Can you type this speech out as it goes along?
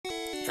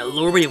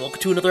Hello everybody,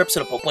 welcome to another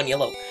episode of Pokemon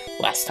Yellow.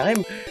 Last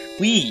time,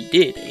 we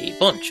did a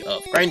bunch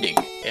of grinding.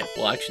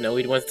 Well, actually, no,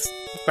 we went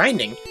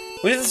grinding.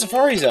 We did the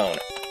Safari Zone.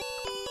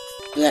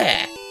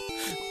 Blah.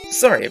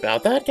 Sorry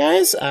about that,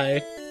 guys.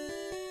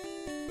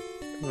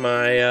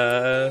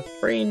 My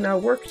brain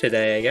not worked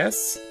today, I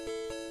guess.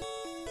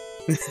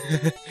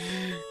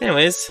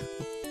 Anyways,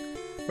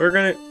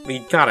 we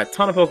got a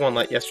ton of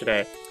Pokemon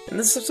yesterday. In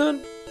this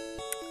episode,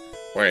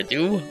 we're gonna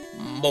do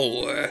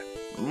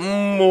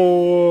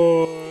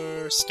more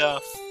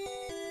stuff.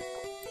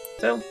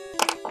 So,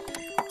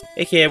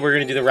 aka we're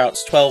gonna do the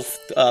routes 12,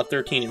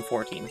 13, and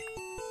 14.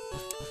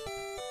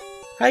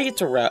 How you get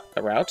to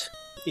a route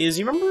is,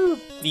 you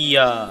remember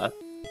the,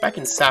 back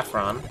in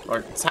Saffron,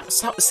 or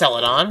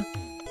Celadon?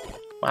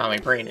 Wow, my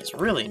brain is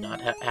really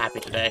not happy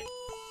today.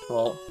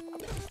 Well,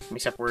 let me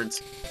step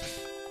words.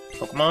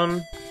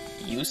 Pokemon,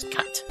 use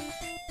Cut.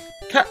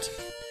 Cut!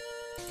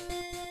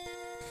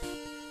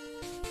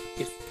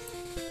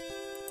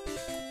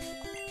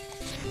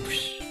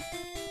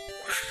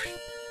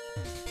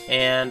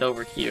 And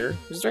over here.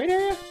 Is this the right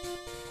area?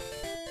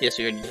 Yes,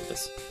 we already did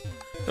this.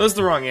 It was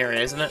the wrong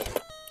area, isn't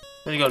it?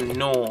 Let me go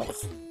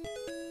north.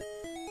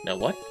 No,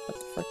 what? What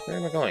the fuck? Where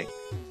am I going?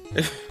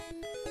 Give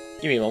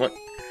me a moment.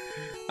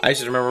 I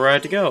should remember where I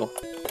had to go.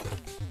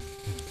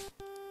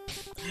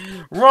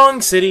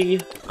 Wrong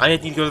city! I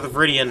need to go to the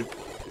Viridian.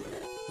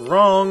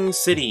 Wrong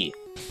city.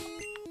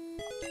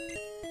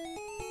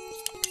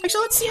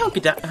 Actually, let's see how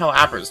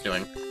Abra's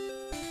doing.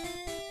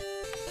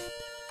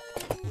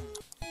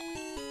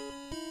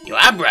 Your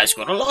Abra has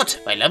grown a lot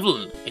by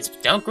level. It's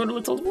outgrown a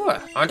little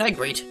more. Aren't I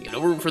great? You have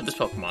no room for this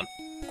Pokemon.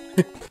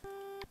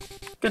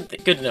 Good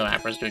to know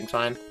Abra's doing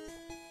fine.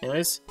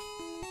 Anyways,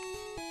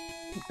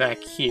 back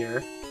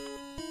here.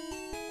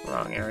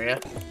 Wrong area.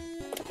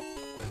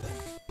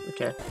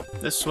 Okay,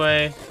 this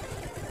way.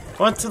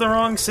 Went to the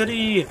wrong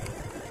city.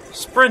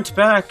 Sprint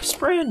back,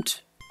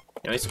 sprint.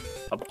 Anyways,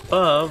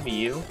 above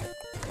you.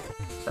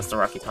 That's the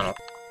Rocky Tunnel.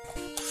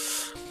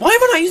 Why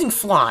am I not using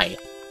Fly?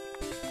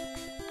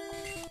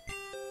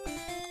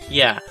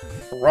 Yeah,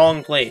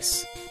 wrong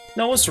place.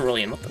 No, it's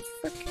Cerulean. What the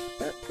frick?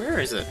 Where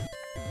is it?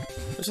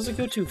 Where does it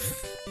go to?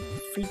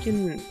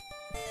 Freaking...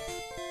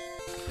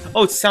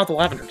 Oh, it's south of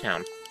Lavender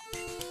Town.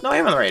 No, I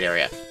am in the right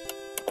area.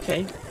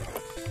 Okay.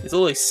 It's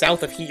literally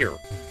south of here.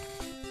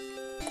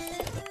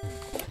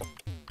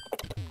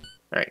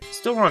 Alright,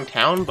 still wrong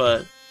town,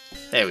 but...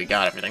 Hey, we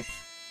got everything.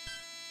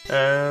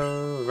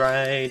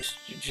 Alright,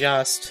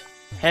 just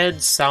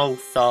head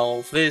south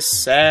of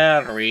this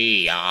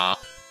area.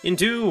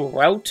 Into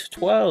Route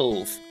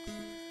 12.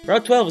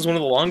 Route 12 is one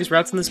of the longest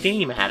routes in this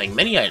game, having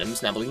many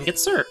items now that we can get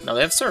Surf. Now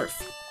they have Surf.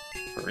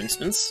 For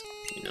instance,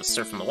 you can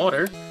surf from the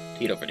water to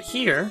get over to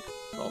here.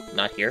 Well,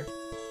 not here.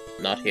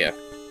 Not here.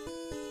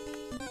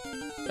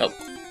 Oh,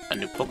 a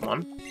new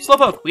Pokemon.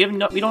 Slowpoke! We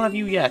don't have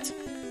you yet.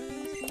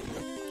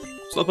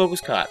 Slowpoke was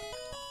caught.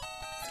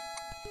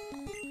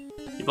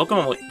 The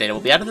Pokemon data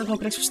will be added to the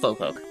Pokedex for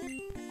Slowpoke.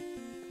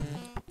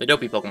 The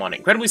dopey Pokemon,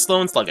 incredibly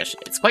slow and sluggish.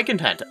 It's quite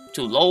content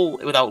to lull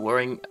without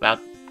worrying about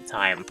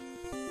time.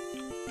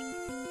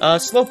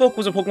 Slowpoke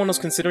was a Pokemon I was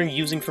considering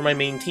using for my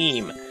main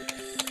team.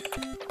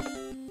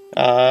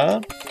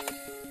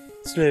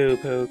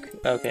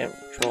 Slowpoke. Okay,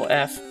 Control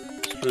F.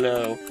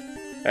 Slow.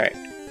 Alright.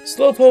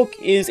 Slowpoke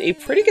is a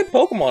pretty good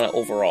Pokemon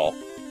overall.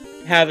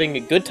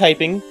 Having good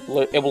typing,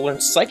 it will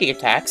learn psychic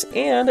attacks,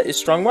 and is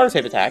strong water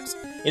type attacks.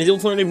 And is able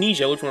to learn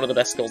Amnesia, which is one of the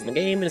best skills in the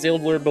game, and is able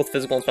to learn both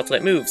physical and special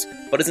type moves,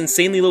 but it's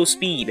insanely low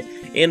speed,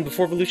 and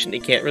before evolution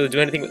it can't really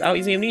do anything without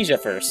using Amnesia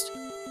first.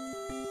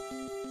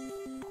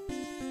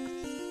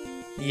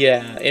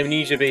 Yeah,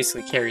 Amnesia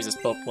basically carries this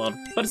Pokemon,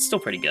 but it's still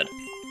pretty good.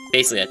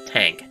 Basically a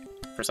tank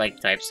for psychic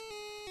types.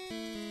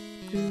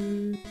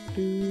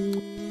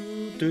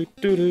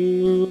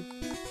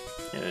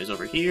 Anyways,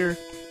 over here.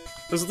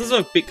 This is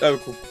a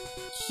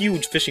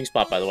huge fishing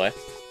spot, by the way.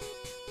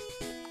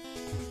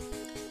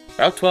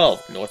 Route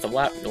 12, north of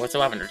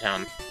Lavender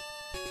Town.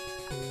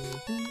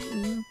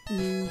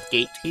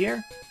 Gate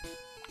here.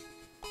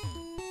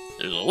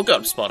 There's a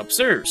lookout spot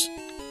upstairs. I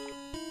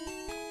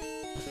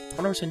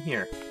wonder what's in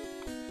here.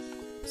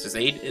 Is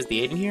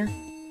the aid in here?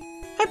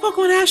 Hi,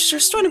 Pokemon Ash!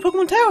 You're stored in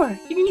Pokemon Tower!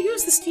 You can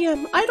use this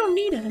TM. I don't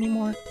need it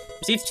anymore.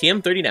 Receive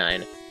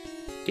TM39.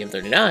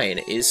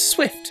 TM39 is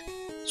Swift.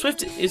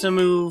 Swift is a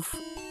move...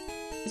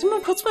 It's a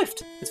move called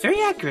Swift. It's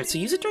very accurate, so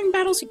use it during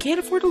battles you can't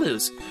afford to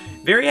lose.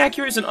 Very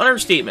accurate is an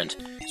understatement.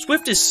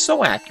 Swift is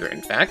so accurate,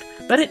 in fact,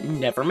 that it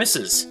never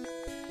misses.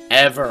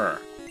 Ever.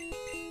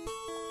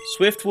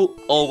 Swift will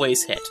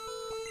always hit.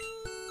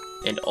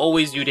 And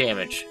always do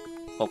damage.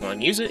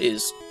 Pokemon use it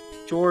is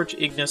George,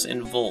 Ignis,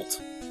 and Volt.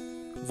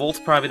 Volt's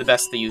probably the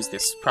best to use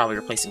this, probably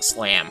replacing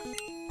Slam.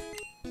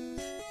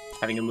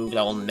 Having a move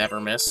that will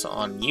never miss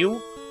on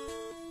you.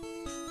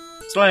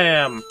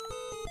 Slam!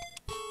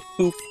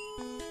 Poof.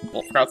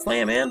 Volt Sprout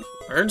Slam and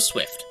earn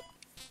Swift.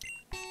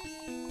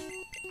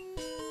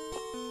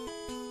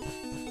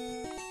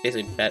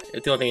 Basically,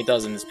 the only thing it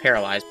does is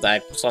paralyzed, but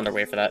I was on their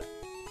way for that.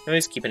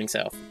 Anyways, keep hitting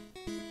south.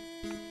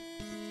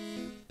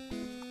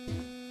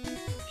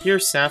 Here,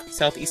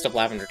 southeast of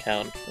Lavender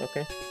Town.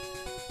 Okay.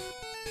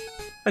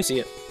 I see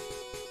it.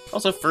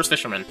 Also, first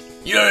fisherman.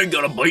 Yeah, I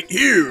got a bite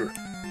here.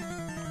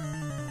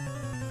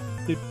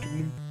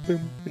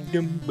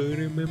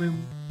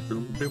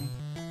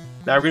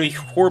 Now we're gonna be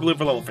horribly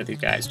over level for these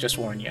guys, just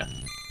warn ya.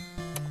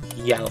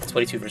 Yeah, level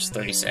 22 versus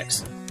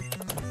 36.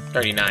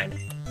 39.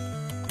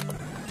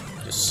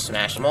 Just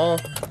smash them all.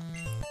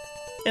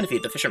 And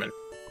defeat the fisherman.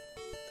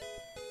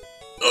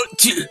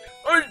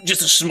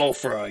 Just a small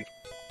fry.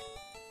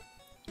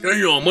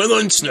 Hang on, my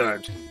line's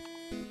snagged.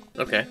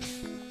 Okay.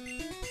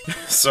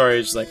 Sorry,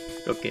 it's just like,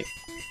 okay.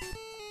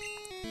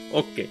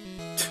 Okay.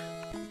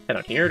 Head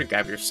on here to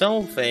grab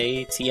yourself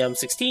a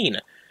TM16.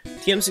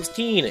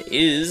 TM16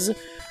 is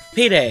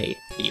Payday,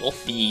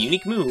 the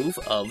unique move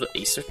of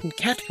a certain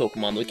cat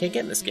Pokemon that we can't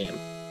get in this game.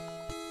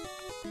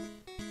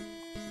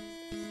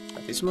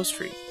 At least most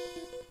free.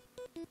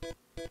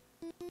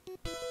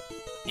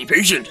 Be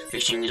patient,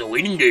 fishing is a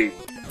waiting game.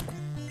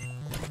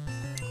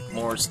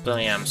 More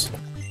spams.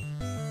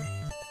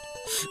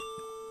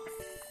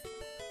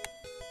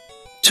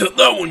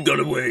 That one got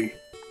away.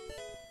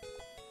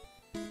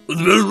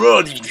 With a better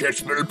rod, you can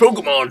catch better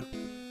Pokemon.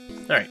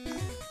 Alright.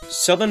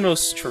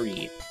 Southernmost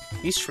tree.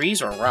 These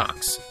trees are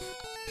rocks.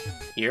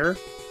 Here?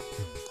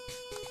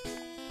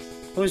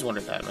 I always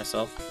wondered that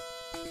myself.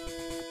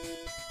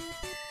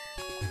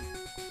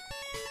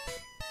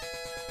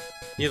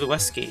 Near the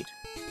west gate.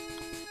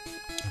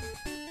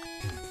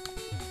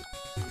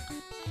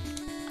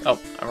 Oh,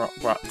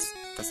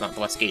 that's not the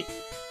west gate.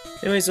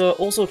 Anyways,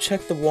 also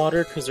check the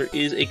water, because there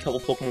is a couple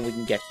Pokemon we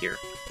can get here.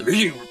 The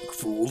fishing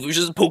fool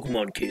loses a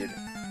Pokemon kid.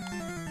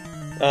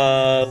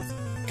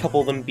 Couple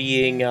of them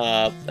being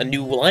a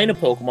new line of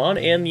Pokemon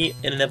and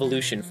an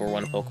evolution for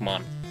one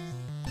Pokemon.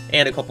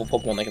 And a couple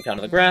Pokemon that can found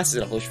in the grass is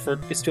an evolution for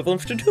two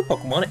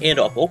Pokemon, and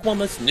a Pokemon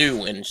that's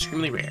new and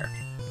extremely rare.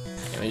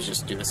 Anyways,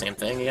 just do the same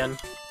thing again.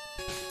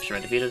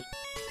 Fisherman defeated.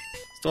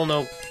 Still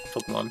no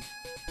Pokemon.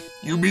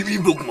 You beat me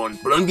in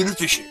Pokemon, but I'm gonna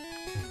fish it.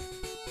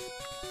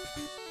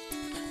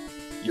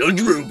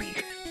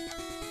 Yajirobe.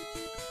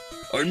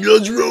 I'm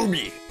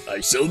Yajirobe. I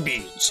sell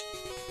beans.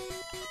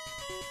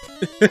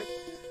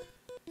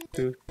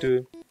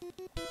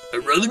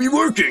 I'd rather be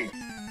working.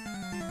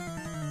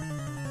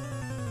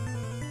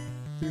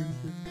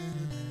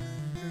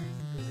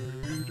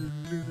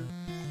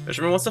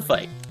 Fisherman wants to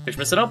fight.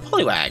 Fisherman set out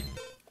Poliwag.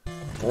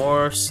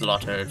 4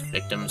 slaughtered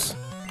victims.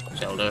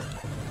 Shelter.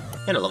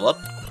 And a level up.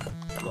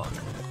 Unlock.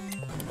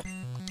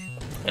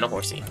 And a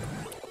horsey.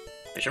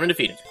 Fisherman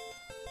defeated.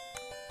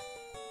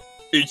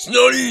 It's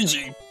not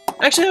easy.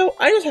 Actually,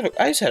 I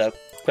just had a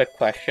quick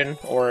question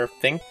or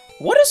thing.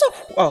 What does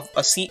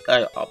a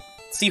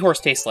seahorse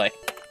taste like?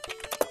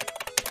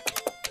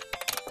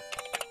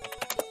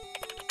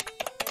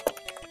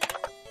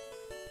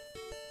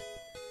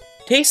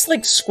 Tastes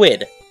like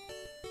squid.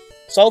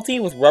 Salty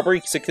with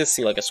rubbery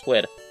consistency like a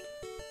squid.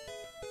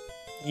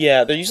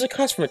 Yeah, they're usually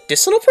caught for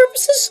medicinal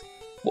purposes?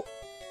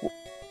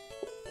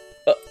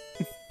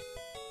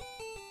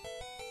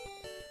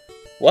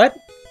 What?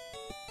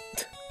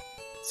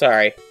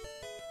 Sorry.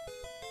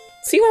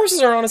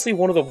 Seahorses are honestly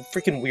one of the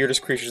freaking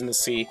weirdest creatures in the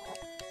sea.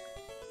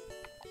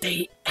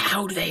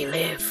 How do they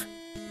live?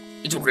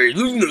 It's okay,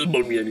 there's nothing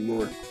about me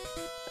anymore.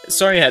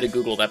 Sorry I had to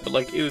Google that, but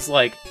like, it was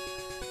like,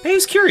 I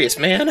was curious,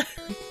 man.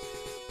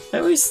 I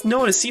always know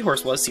what a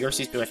seahorse was. Seahorse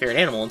used to be my favorite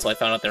animal until I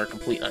found out they were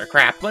complete and utter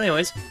crap. But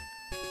anyways,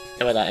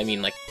 and by that I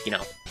mean like, you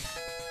know,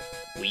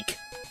 weak.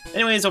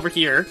 Anyways, over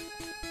here,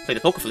 play the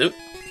Pokeflute.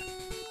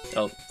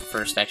 Oh,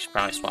 first I should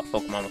probably swap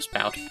Pokemon with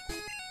Spout.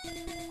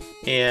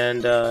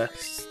 And, yeah.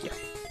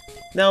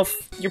 Now,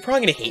 you're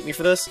probably going to hate me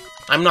for this.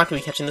 I'm not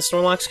going to be catching the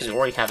Snorlax, because you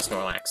already have a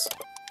Snorlax.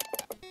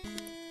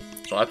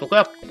 So I woke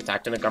up and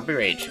attacked in a Grumpy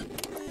Rage.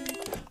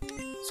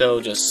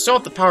 So just show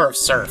up the power of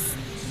Surf.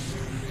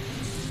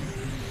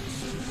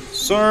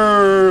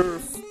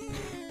 Surf!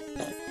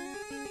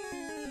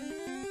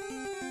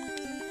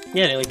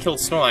 Yeah, nearly killed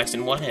Snorlax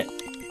in one hit.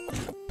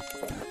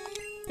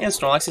 And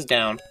Snorlax is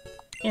down.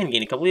 And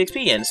gained a couple of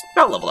XP, and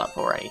Spout leveled up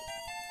already.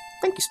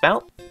 Thank you,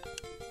 Spout.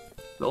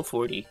 Level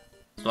 40.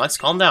 Snorlax,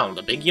 calm down.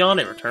 The big yawn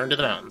and return to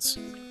the mountains.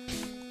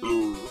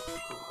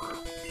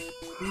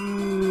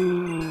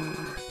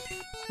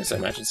 Guess I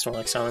imagine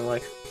Snorlax sounding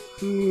like.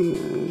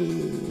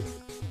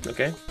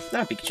 Okay,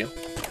 now Pikachu.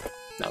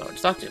 Not what I want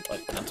to talk to,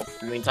 but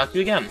I mean talk to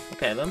you again.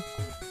 Okay then.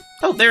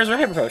 Oh, there's our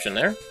Hyper Potion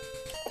there.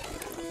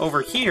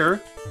 Over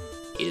here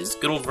is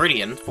good old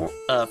Viridian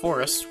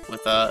Forest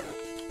with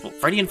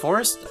Viridian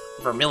Forest,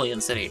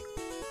 Vermilion City.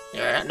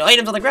 There are no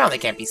items on the ground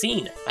that can't be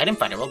seen. Item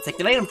Finder will detect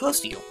an item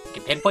close to you. You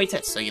can pinpoint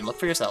it so you can look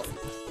for yourself.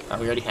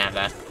 We already have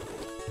that.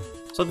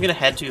 So I'm gonna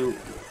head to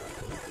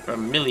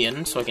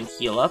Vermilion so I can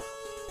heal up.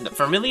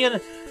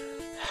 Vermilion?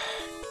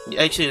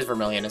 Actually, it's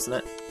Vermilion, isn't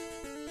it?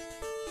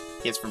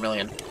 Yeah, it's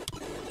Vermilion.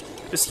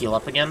 Just heal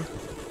up again.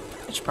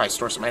 I should probably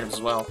store some items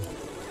as well.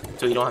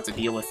 So you don't have to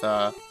deal with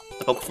the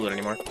Pokeflute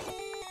anymore.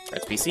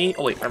 That's PC.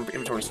 Oh wait, our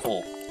inventory's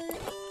full.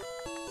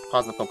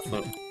 Pause the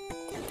Pokeflute.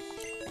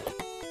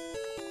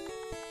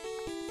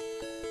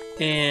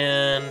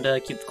 And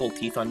keep the gold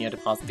teeth on you,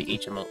 deposit the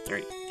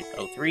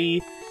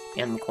HM03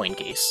 and the coin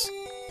case.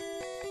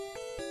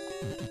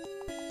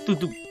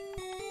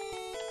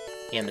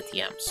 And the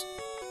TMs.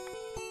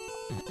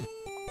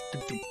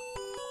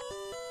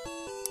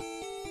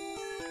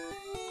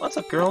 What's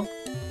up, girl?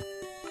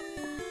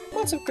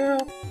 What's up, girl?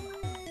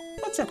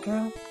 What's up,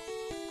 girl?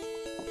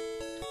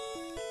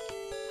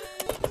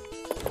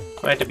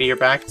 I have to be your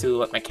back to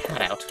let my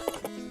cat out,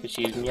 because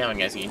she's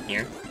meowing as you can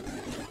hear.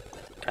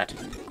 Cut.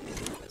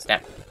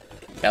 Step.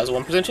 That was a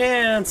 1%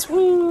 chance!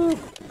 Woo!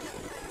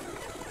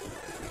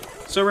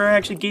 So Rare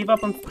actually gave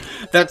up on...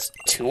 That's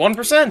 2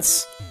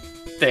 1%s!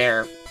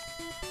 There.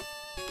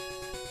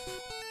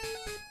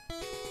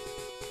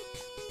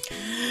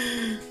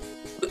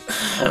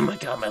 Oh my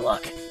god, my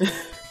luck.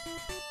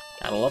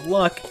 Gotta love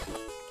luck.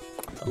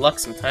 Luck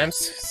sometimes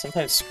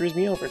screws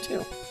me over,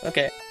 too.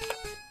 Okay.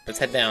 Let's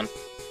head down.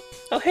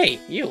 Oh, hey,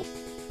 you.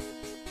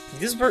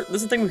 This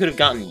is a thing we could have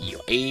gotten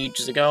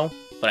ages ago,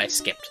 but I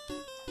skipped.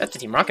 That's a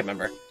Team Rocket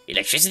member.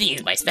 Electricity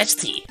is my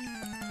specialty.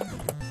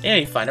 Yeah,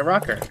 you find a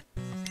rocker.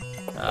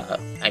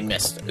 I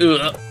missed.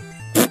 Ugh.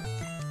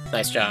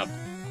 Nice job.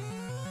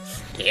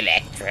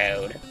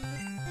 Electrode.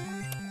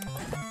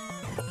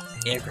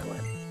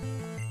 Everywhere.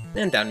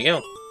 And down you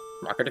go.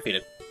 Rocker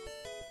defeated.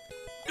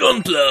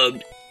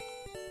 Unplugged.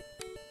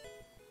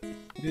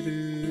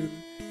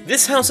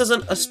 This house has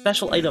a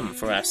special item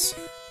for us.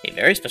 A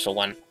very special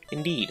one,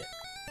 indeed.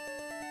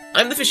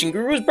 I'm the fishing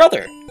guru's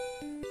brother.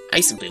 I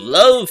simply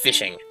love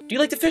fishing. Do you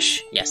like to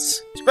fish? Yes.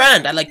 It's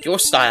grand, I like your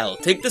style.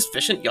 Take this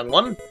efficient young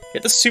one.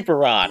 Get the super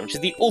rod, which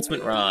is the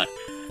ultimate rod.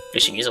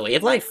 Fishing is a way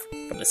of life.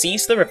 From the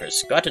seas to the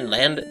rivers, go out and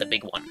land the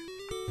big one.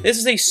 This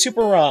is a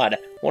super rod,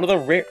 one of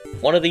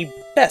the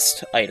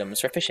best items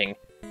for fishing.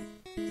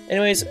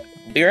 Anyways,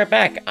 be right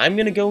back. I'm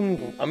gonna go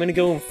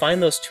and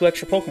find those 2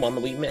 extra Pokemon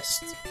that we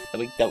missed, that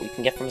we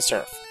can get from the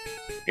surf.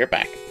 Be right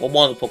back. Well,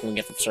 one of the Pokemon we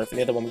get from surf, and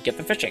the other one we get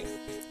from fishing.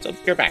 So be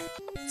right back.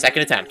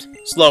 Second attempt.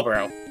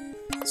 Slowbro.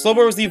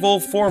 Slowbro is the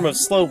evolved form of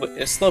Slowpoke.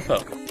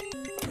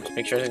 Just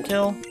make sure it doesn't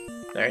kill.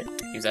 Alright,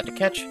 use that to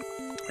catch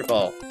your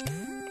ball.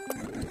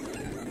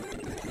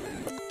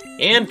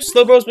 And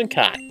Slowbro's been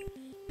caught.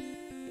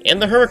 And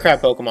the Hermit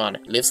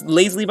Pokemon lives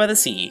lazily by the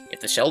sea.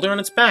 If the Shelder on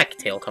its back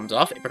tail comes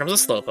off, it becomes a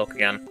Slowpoke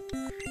again.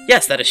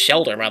 Yes, that is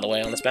Shelder, by the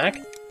way, on its back.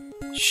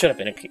 Should have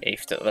been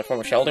a form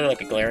of Shelder,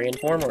 like a Galarian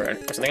form or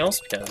something else,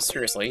 because,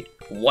 seriously,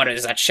 what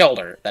is that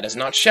Shelder? That is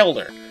not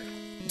Shelder.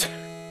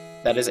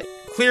 That is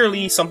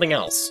clearly something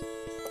else.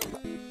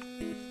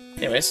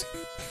 Anyways,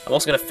 I'm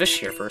also gonna fish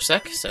here for a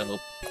sec, so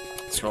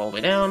scroll all the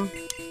way down.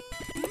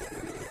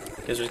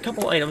 Because there's a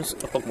couple items a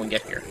Pokemon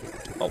get here.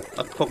 Well,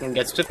 a Pokemon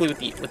gets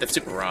specifically with the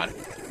Super Rod.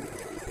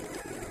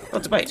 Oh,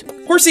 it's a bite.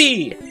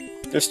 Horsey!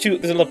 There's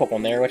another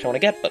Pokemon there which I want to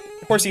get, but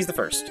Horsey's the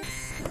first.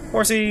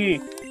 Horsey!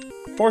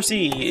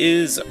 Horsey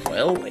is,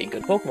 well, a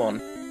good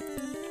Pokemon.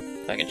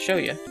 If I can show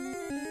you.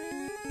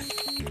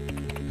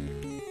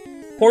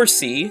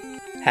 Horsey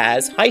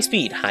has high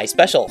speed, high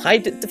special, high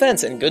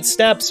defense, and good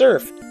stab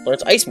surf.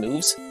 Learns ice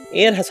moves,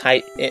 and has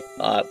and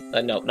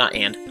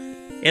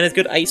has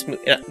good ice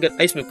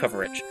move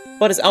coverage.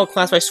 But is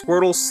outclassed by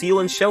Squirtle, Seal,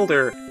 and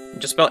Shelder.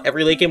 Just about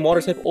every lake and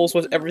water type also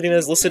has everything that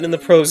is listed in the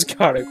pros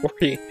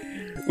category.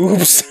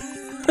 Oops.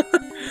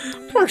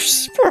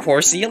 poor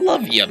Horsey, I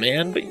love you,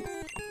 man, but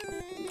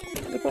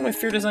like one of my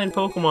favorite designed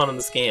Pokemon in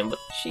this game, but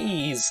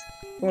jeez,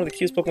 one of the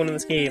cutest Pokemon in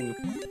this game.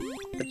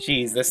 But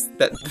jeez,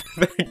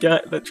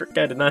 that trick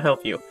guy did not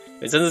help you.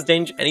 If it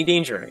senses any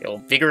danger, it will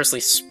vigorously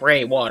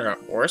spray water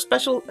or a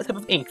special type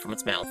of ink from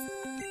its mouth.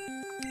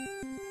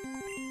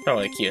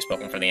 Probably the cutest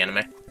Pokemon for the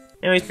anime.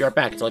 Anyways, be right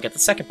back until I get the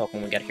second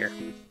Pokemon we get here.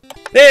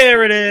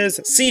 There it is!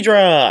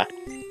 Seadra!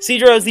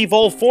 Seadra is the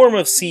evolved form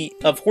of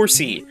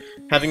Horsey,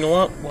 having a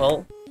lot,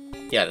 well,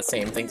 yeah, the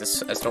same things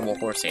as normal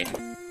Horsey.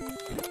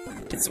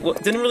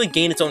 It didn't really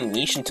gain its own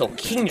niche until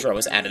Kingdra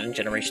was added in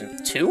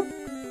Generation 2,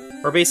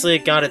 where basically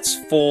it got its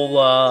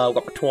full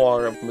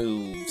repertoire of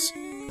moves.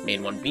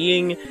 Main one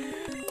being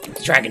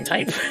Dragon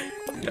type.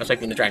 I was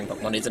expecting the Dragon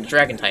Pokemon isn't a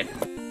Dragon type.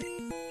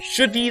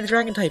 Should be the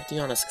Dragon type, to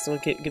be honest, because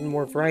it'll give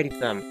more variety to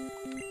them.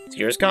 So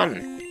here's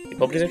Cotton. The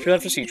Pokemon is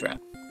introduced for Seadra.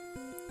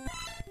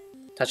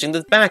 Touching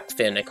the back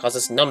fin, it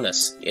causes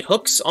numbness. It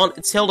hooks on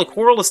its tail to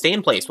coral to stay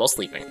in place while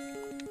sleeping.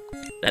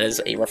 That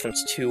is a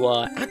reference to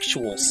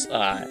actual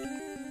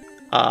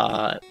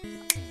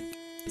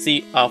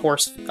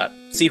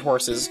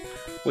seahorses,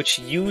 which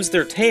use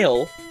their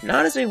tail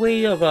not as a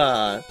way of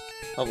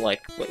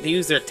they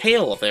use their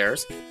tail of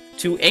theirs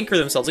to anchor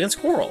themselves against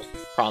coral.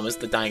 Problem is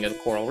the dying of the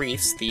coral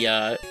reefs.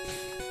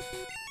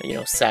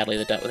 Sadly,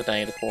 with the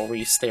dying of the coral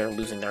reefs, they are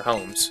losing their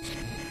homes.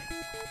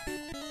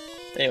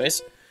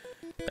 Anyways,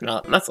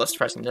 that's less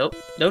depressing. Note: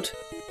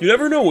 you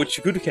never know what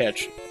you could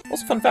catch.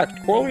 Also, fun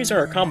fact: coral reefs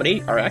are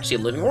actually a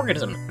living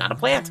organism, not a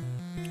plant.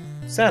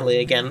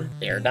 Sadly, again,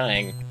 they are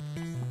dying.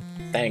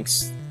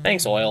 Thanks,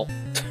 oil.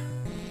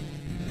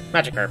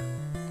 Magikarp.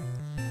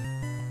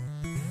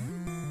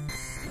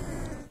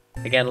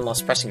 Again, a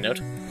less pressing note.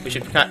 We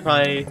should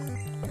probably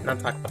not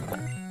talk about that.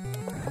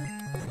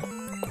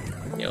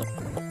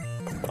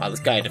 Wow, this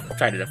guy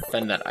tried to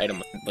defend that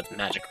item with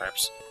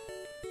Magikarps.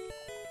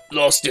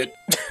 Lost it.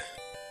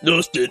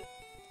 Lost it.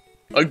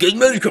 I get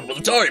Magikarp all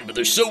the time, but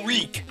they're so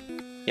weak.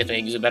 You have to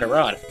use a better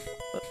rod.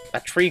 But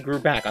that tree grew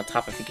back on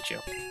top of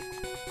Pikachu.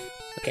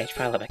 Okay, I should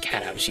probably let my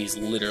cat out. She's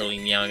literally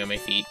meowing at my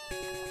feet.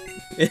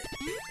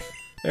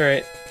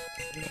 Alright.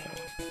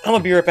 I'm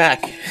gonna be right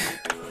back.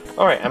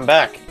 Alright, I'm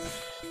back.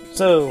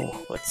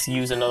 So, let's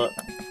use another...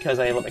 Because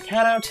I let my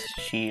cat out,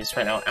 she's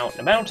right now out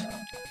and about.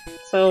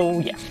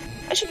 So, yeah.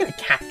 I should get a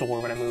cat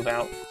door when I move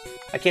out.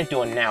 I can't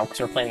do it now, because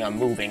we're planning on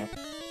moving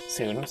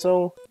soon,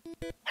 so...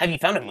 Have you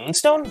found a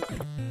moonstone?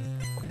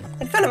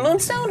 Have you found a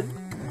moonstone?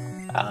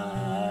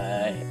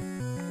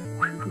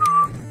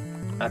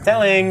 Not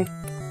telling.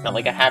 Not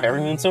like I have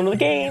every moonstone in the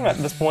game at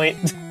this point.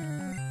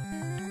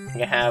 I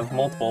think I have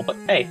multiple, but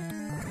hey.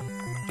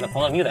 I'm not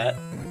calling you that.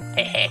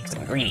 Hey, because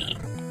I'm greedy.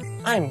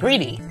 I'm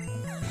greedy!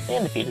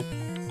 And defeated.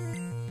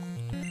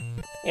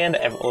 And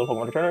all the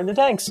Pokemon to turn into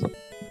tanks.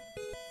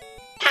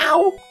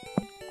 Ow!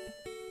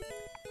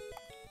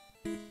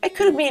 I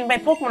could have made my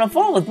Pokemon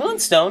evolve with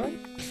Moonstone.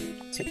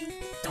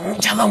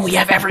 Don't tell them we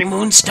have every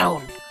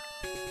Moonstone!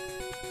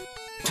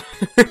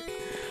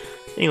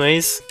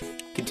 Anyways,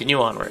 continue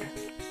onward.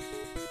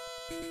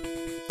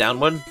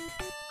 Downward,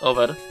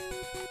 over,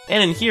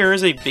 and in here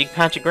is a big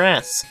patch of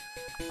grass.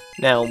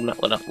 Now,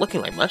 not looking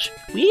like much,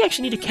 we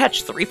actually need to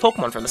catch 3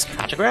 Pokemon from this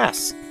patch of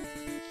grass.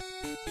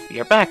 Be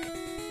right back.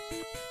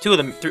 2 of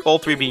them, all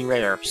 3 being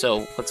rare,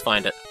 so let's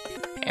find it.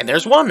 And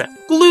there's one!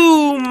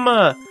 Gloom!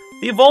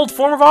 The evolved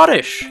form of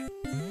Oddish!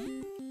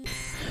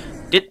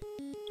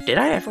 Did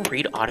I ever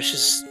read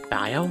Oddish's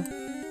bio?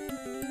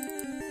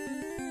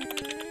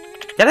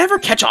 Did I ever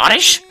catch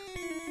Oddish?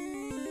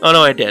 Oh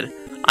no, I did.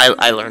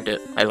 I learned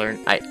it.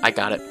 I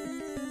got it.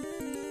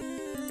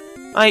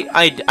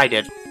 I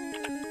did.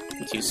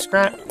 Let's use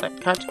scrap,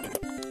 cut.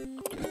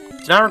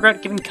 Do not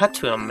regret giving cut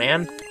to him,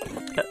 man.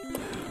 Cut.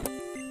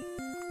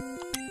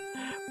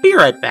 Be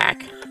right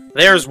back.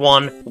 There's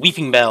one,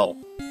 Weeping Bell.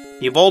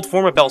 The evolved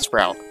form of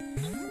Bellsprout.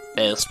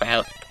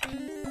 Bellsprout.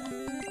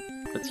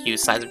 Let's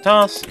use Size of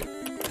Toss.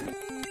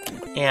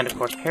 And, of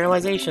course,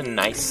 Paralyzation.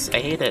 Nice. I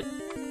hate it.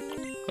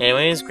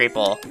 Anyways, Great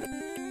Ball.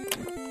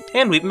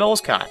 And Weeping Bell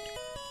was caught.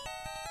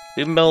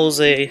 Weeping Bell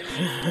is a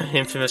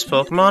infamous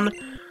Pokemon,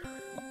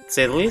 to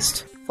say the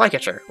least.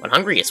 Flycatcher. When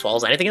hungry, it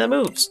swallows anything that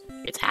moves.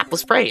 Its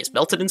hapless prey is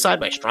melted inside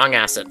by strong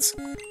acids.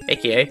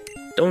 AKA,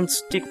 don't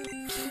stick...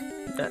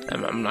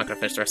 I'm not gonna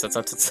finish the rest of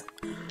that sentence.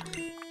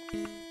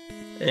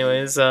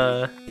 Anyways,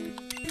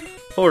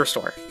 Full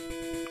Restore.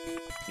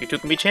 You two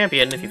can be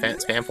champion if you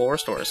spam Full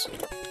Restores.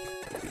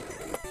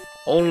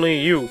 Only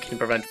you can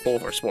prevent Full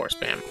Restore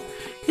spam.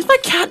 Is my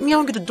cat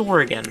meowing at the door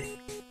again?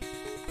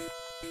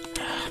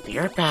 Be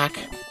right back.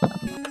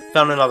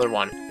 Found another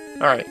one.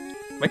 Alright.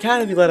 My cat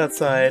had to be let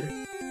outside.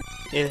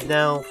 It is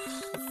now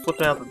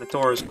flipping out that the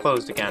door is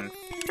closed again.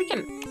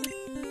 Freaking...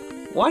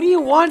 Why do you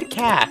want a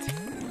cat?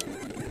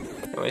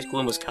 Anyways,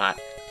 Gloom was caught.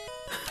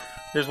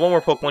 There's one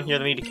more Pokemon here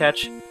that we need to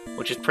catch,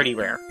 which is pretty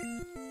rare.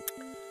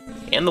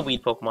 And the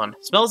weed Pokemon.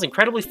 Smells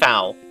incredibly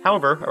foul.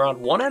 However, around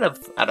 1 out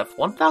of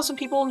 1,000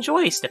 people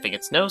enjoy sniffing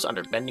its nose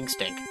under Bending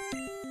Stink.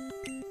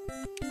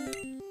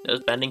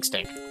 Nose Bending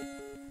Stink.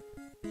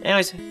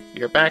 Anyways,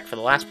 you're back for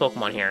the last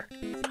Pokemon here.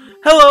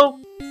 Hello!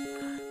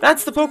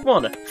 That's the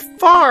Pokemon!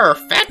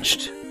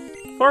 Farfetch'd!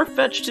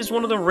 Farfetch'd is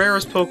one of the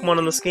rarest Pokemon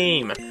in this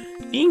game.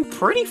 Being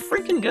pretty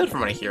freaking good from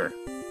what I hear.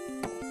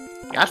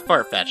 Got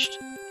Farfetch'd.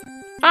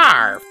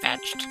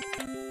 Farfetch'd.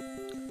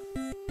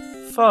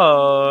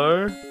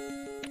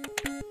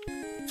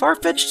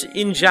 Farfetch'd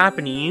in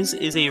Japanese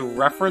is a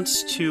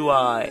reference to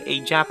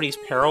a Japanese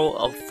peril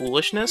of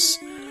foolishness,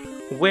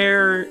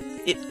 where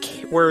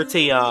it's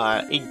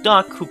a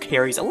duck who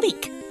carries a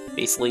leek.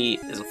 Basically,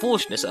 is a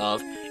foolishness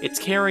of it's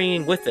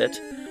carrying with it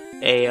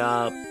a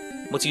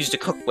what's used to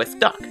cook with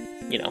duck.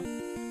 You know,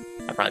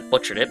 I probably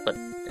butchered it, but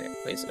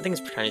anyways, I think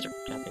it's Chinese or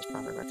Japanese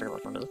proper. I forget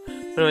which one it is.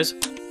 Anyways,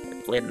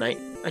 late at night.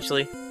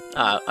 Actually,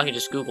 I can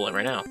just Google it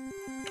right now.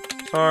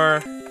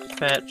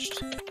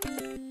 Farfetch'd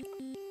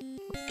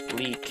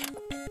leek.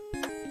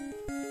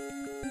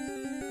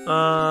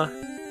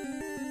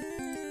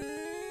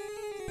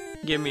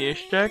 Give me a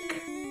sec.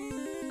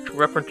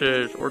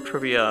 References or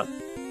trivia.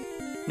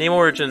 Name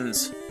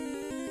origins.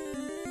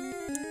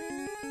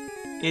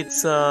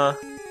 It's an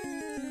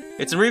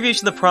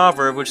abbreviation of the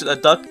proverb, which is a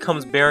duck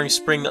comes bearing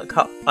spring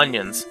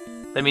onions.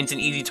 That means an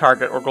easy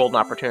target or golden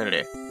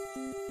opportunity.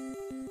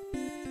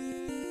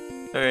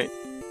 Alright.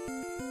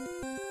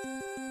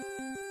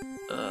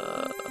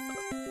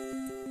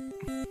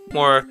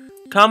 More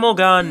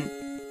Kamogan.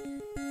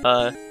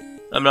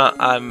 I'm not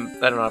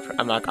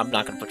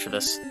gonna butcher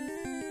this.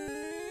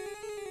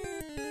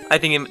 I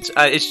think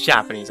it's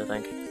Japanese, I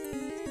think.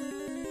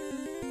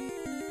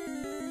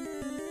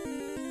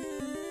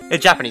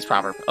 It's Japanese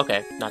proverb.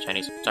 Okay, not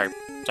Chinese. Sorry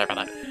about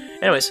that.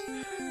 Anyways,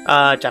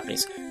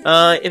 Japanese.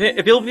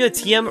 Available via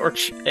TM or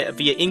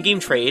via in-game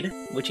trade,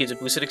 which is a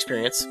boosted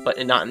experience,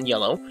 but not in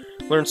yellow.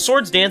 Learn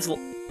Swords Dance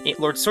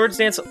Lord Swords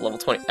Dance at level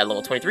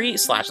 23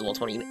 / level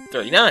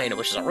 39,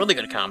 which is a really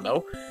good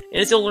combo.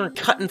 And it's able to learn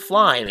Cut and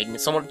Fly, making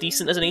it somewhat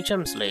decent as an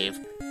HM slave.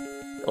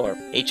 Or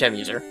HM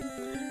user.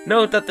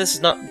 Note that this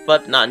is not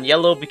in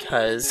yellow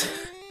because,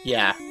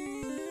 yeah.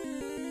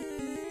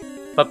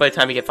 But by the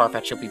time you get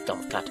Farfetch'd, you'll be done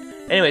with that.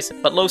 Anyways,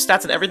 but low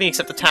stats and everything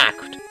except attack.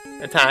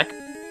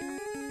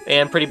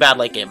 And pretty bad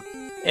late game.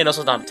 And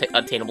also not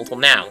attainable till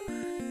now.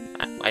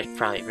 I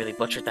probably really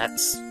butchered that,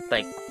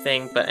 like,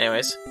 thing, but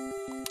anyways.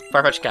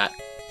 Farfetch'd Cat.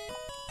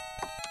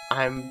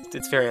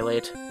 It's very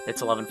late.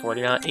 It's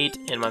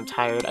 11:48, and I'm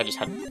tired. I just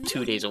had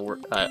 2 days of work,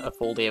 a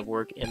full day of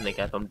work, and they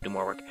got home to do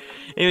more work.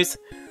 Anyways,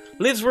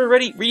 lives where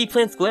reedy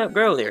plants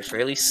grow. They're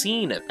rarely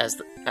seen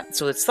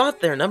so it's thought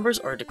their numbers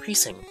are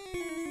decreasing.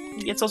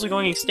 It's also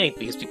going extinct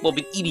because people have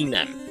been eating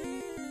them.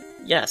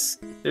 Yes,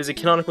 there's a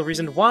canonical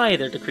reason why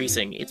they're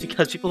decreasing. It's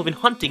because people have been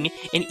hunting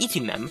and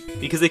eating them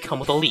because they come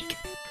with a leak.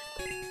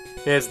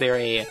 As they're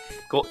an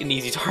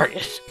easy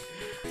target,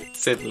 to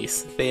say the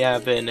least. They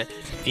have been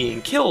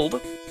being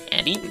killed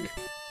and eaten.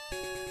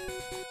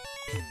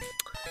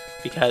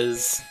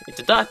 Because it's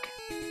a duck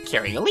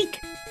carrying a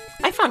leak.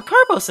 I found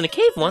Carbos in a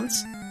cave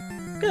once.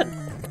 Good.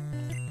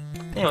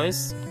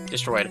 Anyways,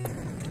 destroyed.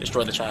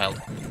 Destroy the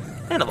child.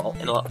 And a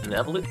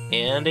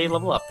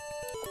level up.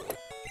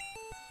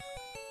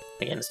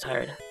 Again, it's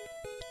tired.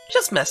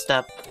 Just messed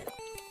up.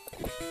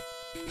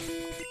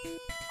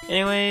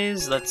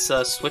 Anyways, let's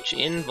switch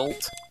in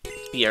Volt to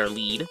be our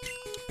lead.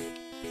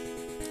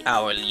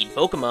 Our lead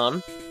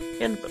Pokemon.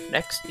 And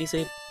next is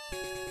a...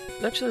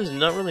 Actually, there's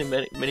not really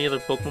many other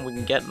Pokemon we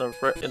can get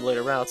in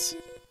later routes.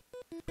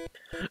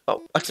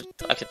 Oh,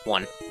 except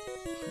one.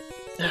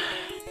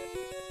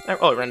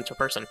 Oh, I ran into a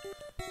person.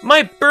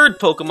 My bird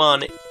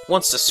Pokemon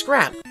wants to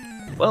scrap.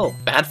 Well,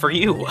 bad for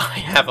you. I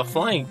have an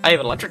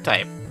electric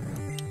type.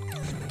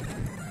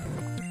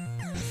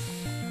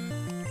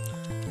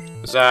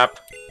 Zap.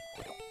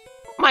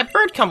 My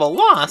bird combo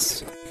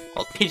lost.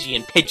 Well, Pidgey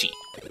and Pidgey.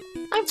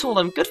 I'm told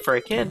I'm good for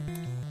a kid.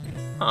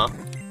 Huh.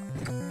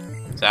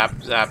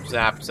 Zap, zap,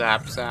 zap,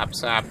 zap, zap,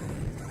 zap.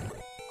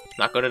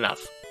 Not good enough.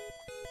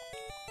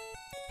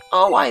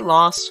 Oh, I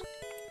lost.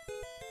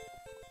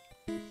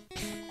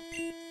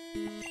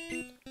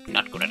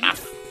 Not good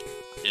enough.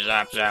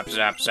 Zap, zap,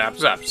 zap, zap,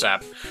 zap,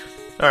 zap.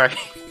 Alright.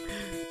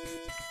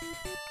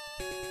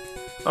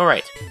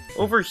 Alright.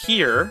 Over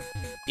here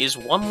is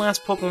one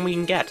last Pokemon we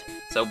can get.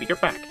 So be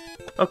right back.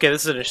 Okay,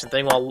 this is an interesting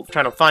thing. While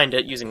trying to find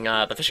it using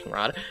the fishing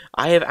rod,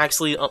 I have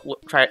actually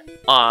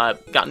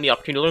gotten the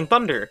opportunity to learn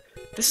Thunder.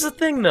 This is a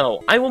thing,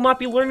 though. I will not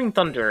be learning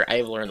Thunder. I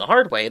have learned the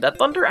hard way that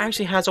Thunder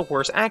actually has a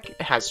worse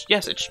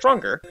yes, it's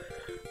stronger,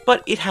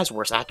 but it has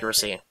worse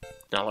accuracy.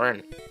 Now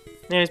learn.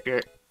 Anyways,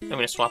 I'm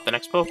gonna swap the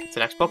next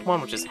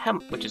Pokemon, which is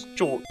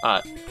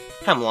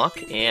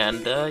Hemlock,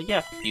 and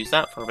yeah, use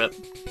that for a bit.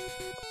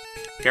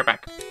 Be right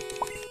back.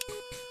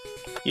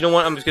 You know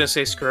what? I'm just gonna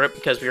say screw it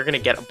because we're gonna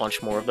get a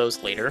bunch more of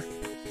those later.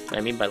 I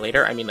mean by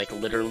later, I mean like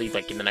literally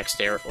like in the next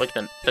day, or like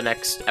the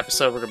next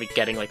episode, we're gonna be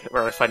getting like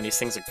we're fighting these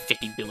things like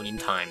 50 billion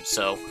times.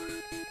 So,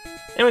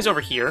 anyways, over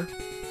here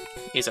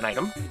is an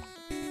item,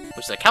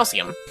 which is a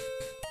Calcium,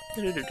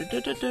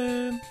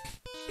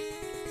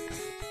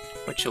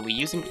 which you'll be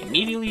using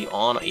immediately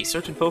on a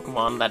certain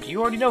Pokemon that you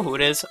already know who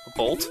it is.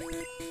 Volt.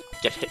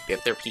 Get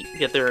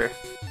their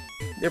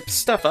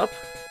stuff up.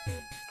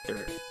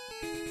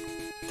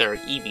 Their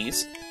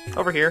EVs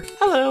over here.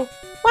 Hello.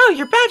 Wow,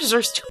 your badges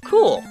are too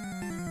cool.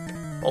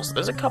 Also,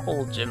 there's a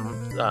couple gym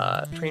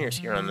trainers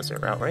here on this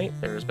route, right?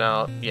 There's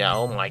about, yeah,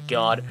 oh my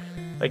god.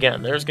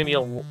 Again, there's gonna be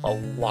a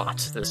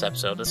lot this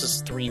episode. This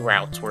is 3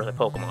 routes worth of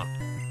Pokemon.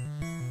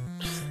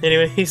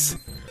 Anyways,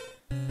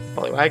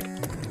 Poliwag.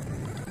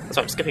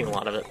 So I'm skipping a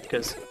lot of it,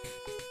 because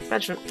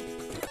badge from...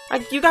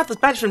 you got this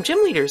badge from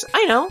gym leaders,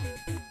 I know!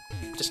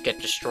 Just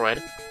get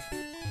destroyed.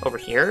 Over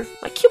here,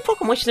 my cute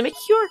Pokemon wishes to make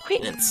your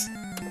acquaintance.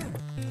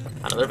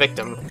 Another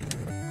victim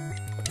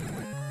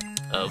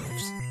of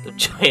the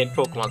giant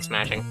Pokemon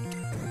smashing.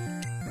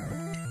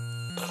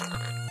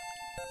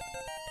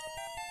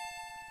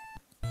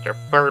 Your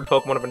bird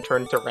Pokemon have been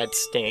turned into red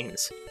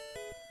stains.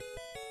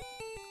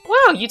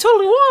 Wow, you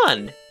totally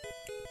won!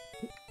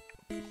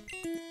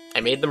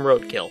 I made them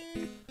roadkill.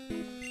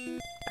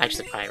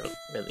 Actually, probably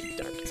really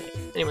dark.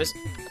 Anyways,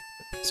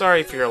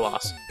 sorry for your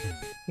loss.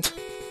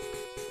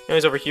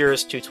 Anyways, over here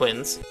is 2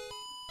 twins.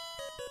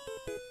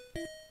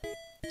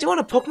 Do you want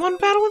a Pokemon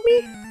battle with me?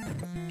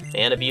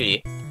 And a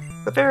beauty.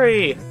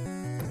 Clefairy!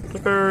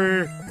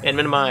 Clefairy! And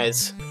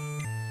minimize.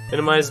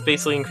 Minimize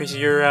basically increases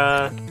your,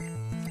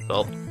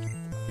 well,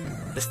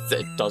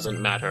 it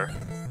doesn't matter.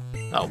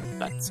 Oh,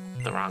 that's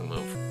the wrong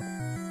move.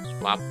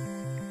 Swap.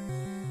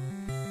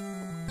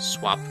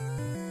 Swap.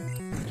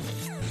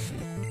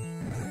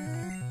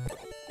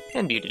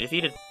 And beauty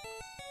defeated.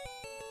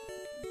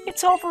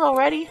 It's over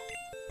already.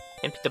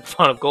 And picked up a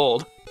pot of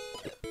gold.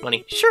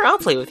 Money. Sure, I'll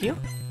play with you.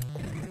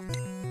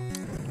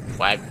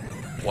 Wipe.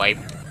 Wipe.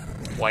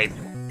 Wipe.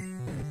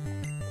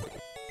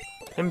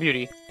 And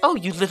beauty. Oh,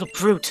 you little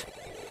brute!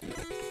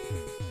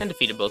 And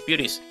defeated both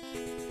beauties.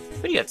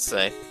 What do you have to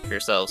say for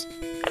yourselves?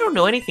 I don't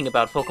know anything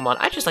about Pokemon,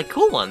 I just like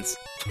cool ones.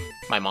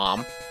 My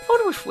mom. I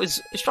wonder which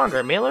was stronger,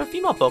 a male or a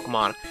female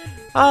Pokemon?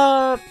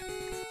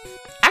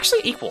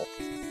 Actually equal.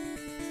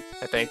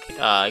 I think.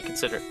 I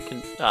consider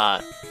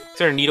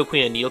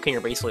Nidoqueen and Nidoking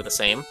are basically the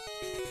same.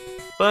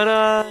 But,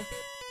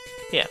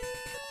 yeah.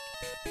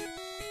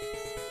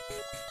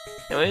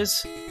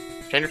 Anyways,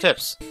 trainer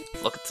tips.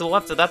 Look to the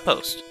left of that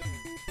post.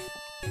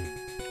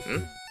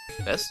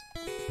 This?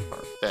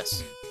 Or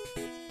this?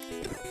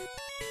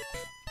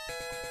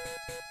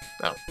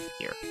 Oh,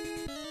 here.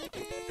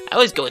 I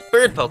always go with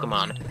bird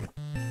Pokemon.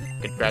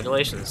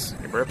 Congratulations.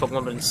 Your bird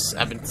Pokemon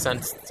have been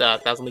sent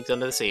 1,000 leagues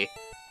under the sea.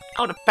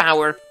 Out of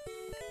power.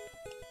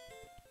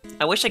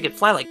 I wish I could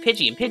fly like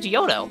Pidgey and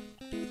Pidgeotto.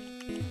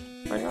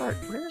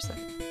 Where is that?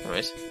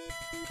 Anyways.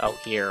 Oh,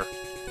 here.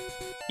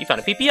 You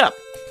found a PP up.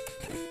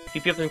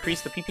 PP up to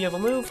increase the PP of a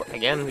move.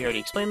 Again, we already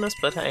explained this,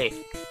 but hey.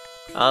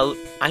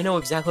 I know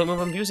exactly what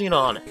move I'm using it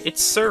on.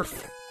 It's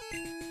Surf.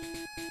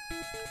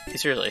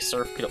 Seriously,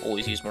 Surf could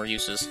always use more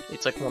uses.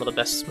 It's like one of the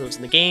best moves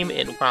in the game,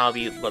 and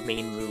probably the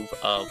main move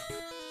of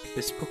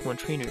this Pokemon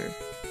trainer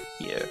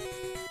here.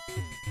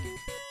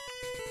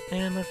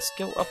 And let's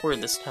go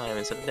upward this time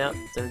instead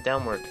of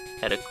downward.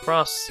 Head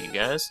across, you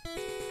guys.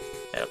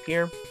 Head up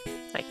here.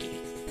 Nike.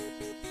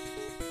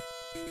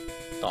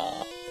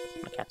 Aw,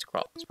 my cat's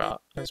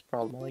that's a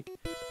problem. Like,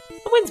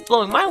 the wind's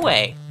blowing my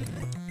way.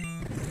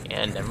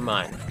 And never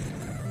mind.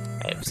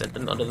 I have sent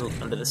them under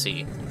the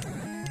sea.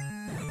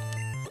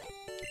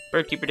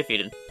 Birdkeeper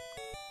defeated.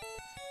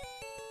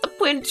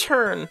 Upwind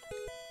turn.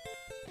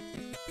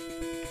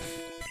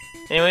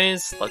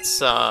 Anyways, let's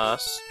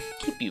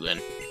keep you in.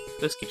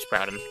 Let's keep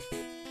sprouting.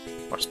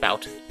 Or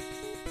spout.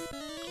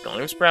 Keep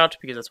calling him Sprout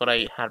because that's what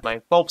I had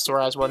my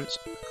Bulbasaur as once.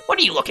 What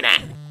are you looking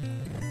at?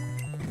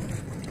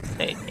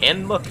 Hey,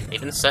 and look,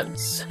 even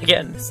sentence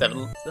again,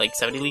 70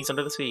 leagues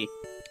under the sea.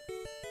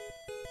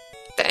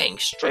 Dang,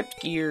 stripped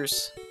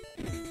gears.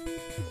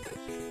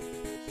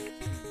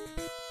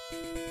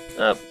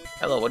 Oh,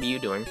 hello, what are you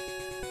doing?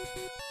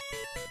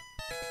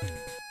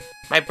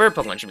 My bird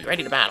Pokemon should be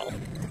ready to battle.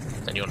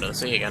 Send you under the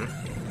sea again.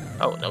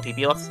 Oh, no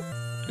PP left?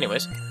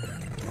 Anyways,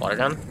 water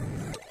gun.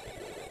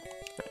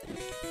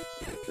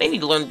 They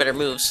need to learn better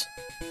moves.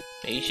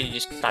 Maybe you should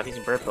just stop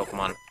using bird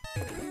Pokemon.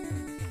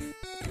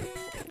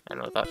 I don't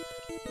know what that.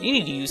 You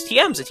need to use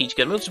TMs to teach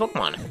good moves to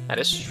Pokemon. That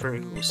is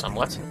true,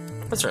 somewhat.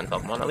 Let's learn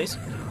Pokemon, at least.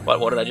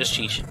 What did I just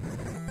cheat?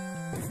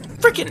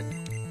 Frickin'!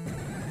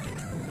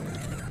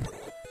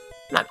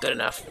 Not good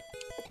enough.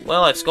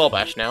 Well, I have Skull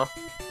Bash now.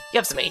 You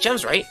have some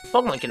HMs, right?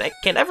 Pokemon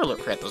can't ever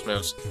create those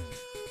moves.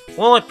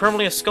 Well, I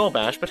permanently have Skull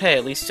Bash, but hey,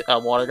 at least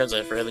Water Guns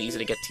are really easy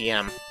to get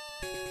TM.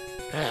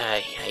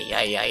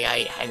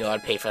 I know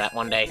I'd pay for that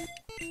one day.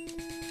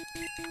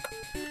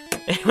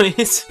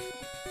 Anyways.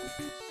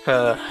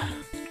 I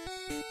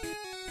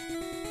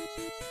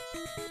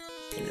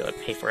knew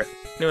I'd pay for it.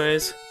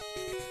 Anyways.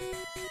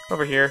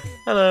 Over here.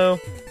 Hello.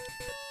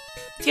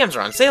 TMs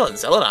are on sale in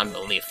Celadon, but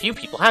only a few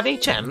people have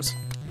HMs.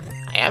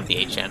 I have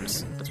the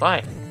HMs. That's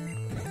why.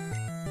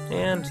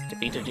 And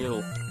defeated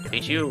you.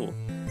 Defeat you.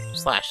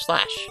 Slash.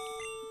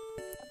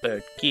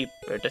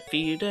 Birdkeeper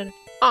defeated.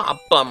 Ah,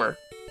 bummer.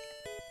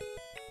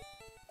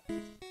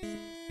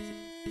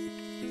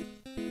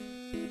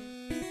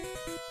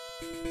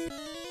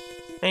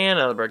 And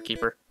another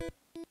Birdkeeper.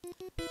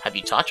 Have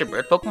you taught your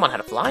bird Pokemon how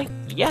to fly?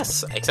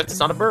 Yes, except it's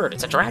not a bird,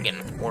 it's a dragon.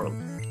 Or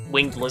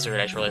winged lizard,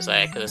 I should really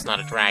say, because it's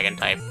not a dragon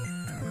type,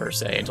 per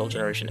se, until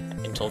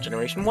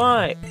Generation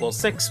Y. Well,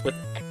 6 with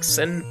X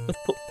and with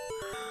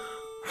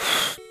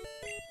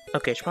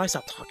Okay, I should probably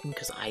stop talking,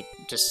 because I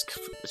just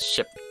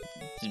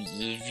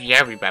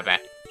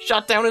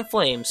shot down in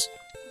flames.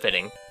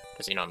 Fitting,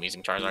 because you know I'm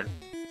using Charizard.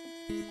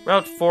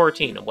 Route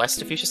 14,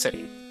 west of Fuchsia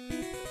City.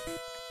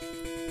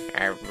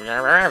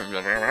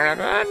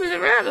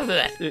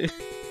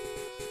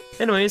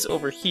 Anyways,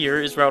 over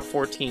here is Route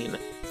 14.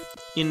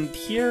 In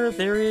here,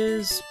 there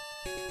is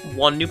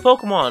one new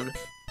Pokemon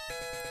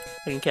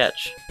I can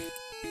catch.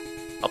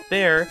 Up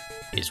there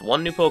is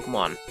one new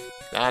Pokemon.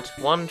 That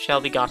one shall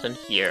be gotten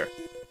here.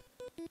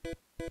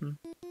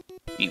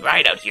 We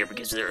ride out here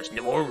because there is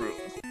no more room.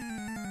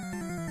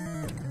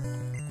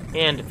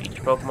 And defeat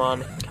your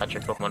Pokemon, cut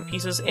your Pokemon to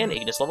pieces, and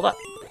Ignis leveled up.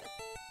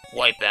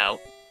 Wipe out.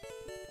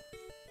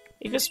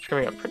 Ignis is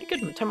becoming a pretty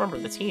good member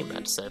of the team, I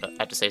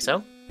have to say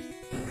so.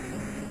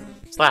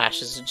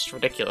 Slash is just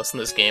ridiculous in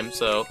this game,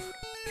 so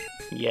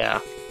yeah.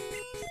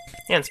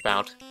 And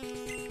Spout.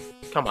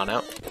 Come on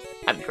out.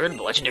 Have you heard of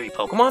the legendary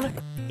Pokemon?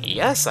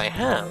 Yes, I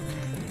have.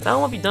 That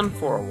won't be done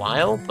for a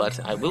while, but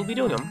I will be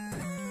doing them.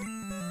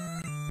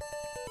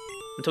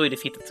 Until we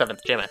defeat the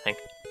 7th gym, I think.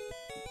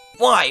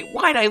 Why?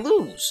 Why'd I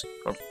lose?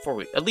 Or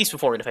at least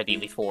before we defeat the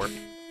Elite Four.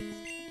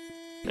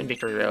 In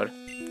Victory Road.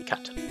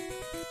 Cut.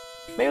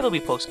 Maybe there'll be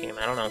post-game,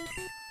 I don't know.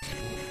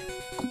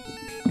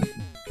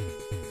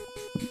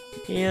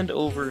 And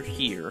over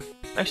here.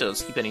 Actually,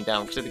 let's keep heading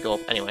down, because if we go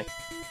up anyway.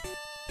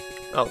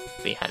 Oh,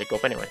 they had to go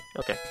up anyway.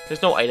 Okay.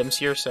 There's no items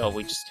here, so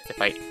we just have to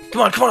fight.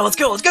 Come on, let's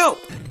go!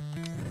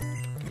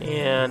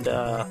 And,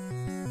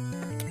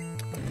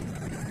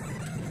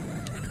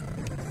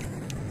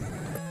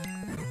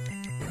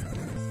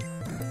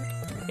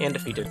 And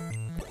defeated.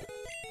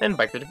 And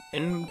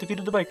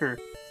defeated the biker.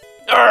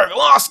 Arrgh,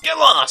 lost! Get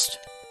lost!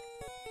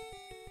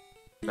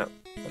 No,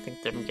 I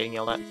think they're getting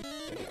yelled at.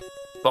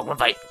 Pokemon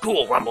fight.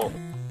 Cool, Rumble.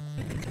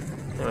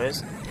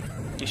 Anyways,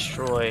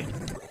 destroy.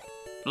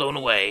 Blown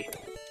away.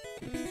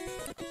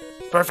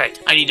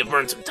 Perfect. I need to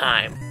burn some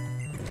time.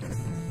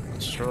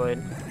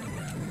 Destroyed.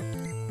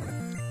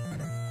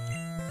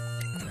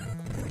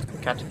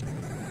 Cut.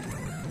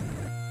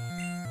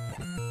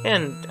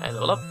 And I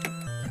level up.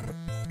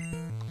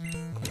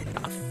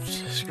 Ah,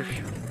 screw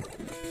you.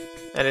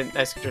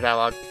 I skipped your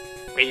dialogue.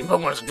 Raising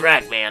Pokemon is a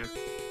drag, man.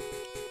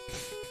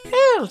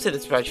 Yeah, let's say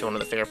that's probably one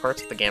of the favorite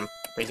parts of the game.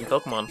 Raising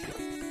Pokemon.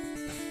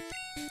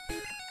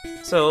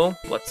 So,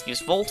 let's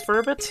use Volt for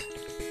a bit.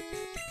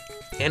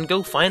 And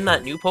go find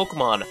that new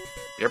Pokemon.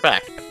 You're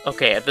back.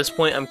 Okay, at this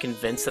point I'm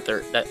convinced that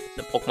the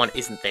Pokemon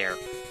isn't there.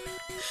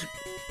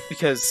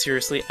 Because,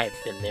 seriously, I've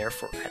been there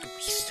for at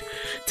least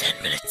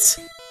 10 minutes.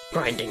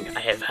 Grinding.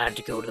 I have had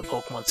to go to the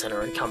Pokemon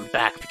Center and come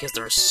back because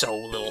there was so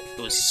little.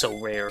 It was so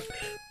rare.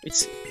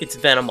 It's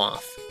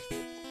Venomoth.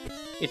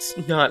 It's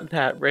not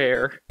that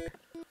rare.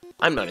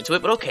 I'm not into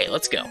it, but okay,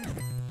 let's go.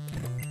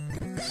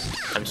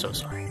 I'm so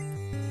sorry.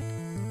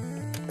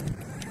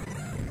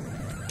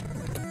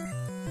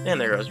 And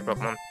there goes your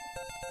Pokemon.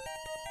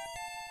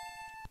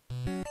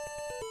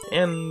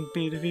 And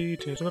be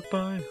defeated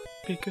by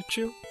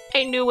Pikachu.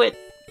 I knew it!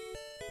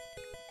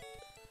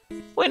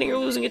 Winning or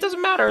losing, it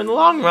doesn't matter in the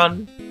long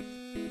run.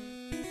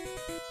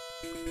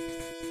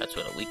 That's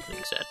what a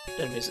weakling said.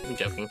 Anyways, I'm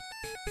joking.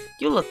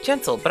 You look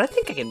gentle, but I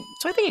think I can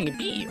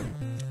beat you.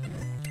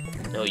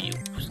 No, you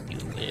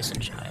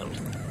innocent child.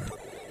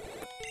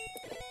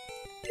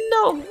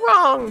 No,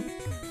 wrong!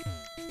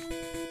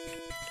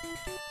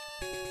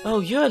 Oh,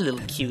 you're a little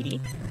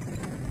cutie.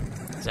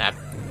 Zap,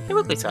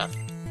 you're really tough.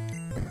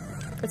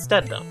 It's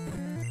dead, though.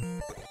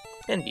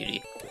 And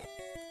Beauty.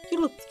 You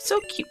look so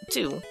cute,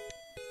 too.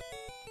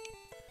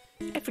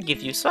 I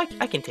forgive you, so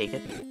I can take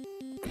it.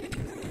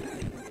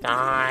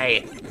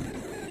 Die!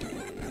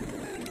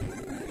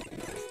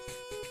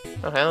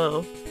 Oh,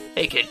 hello.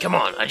 Hey, kid, come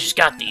on. I just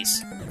got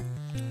these.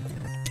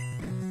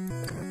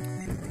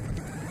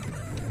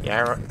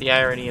 The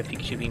irony of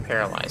Pikachu being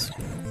paralyzed.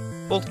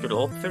 Bolt good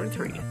old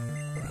 33.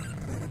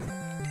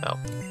 Oh,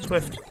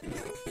 Swift.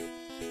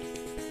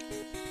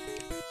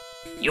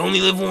 You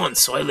only live once,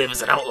 so I live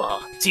as an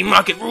outlaw. Team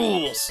Rocket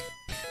rules!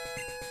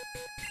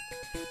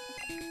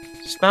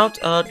 Spout,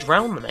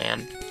 drown the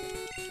man.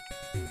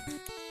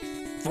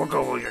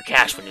 Forgo all your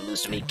cash when you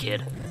lose to me,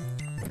 kid.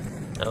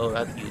 Oh,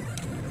 that you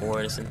poor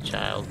innocent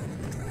child.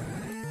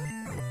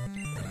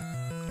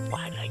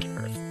 Why did I get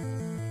Earth?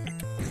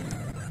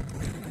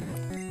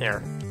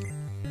 There.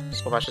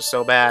 Skull Bash is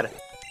so bad.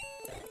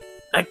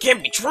 That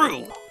can't be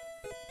true!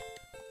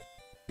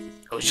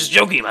 I was just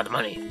joking about the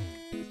money.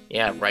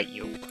 Yeah, right,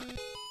 you.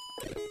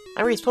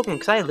 I raise Pokemon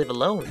because I live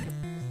alone.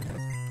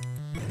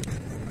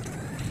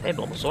 Hey,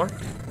 Bulbasaur.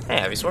 Hey,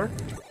 Ivysaur.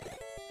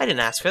 I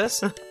didn't ask for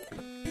this.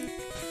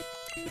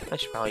 I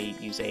should probably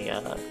use a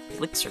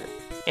elixir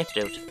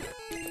antidote.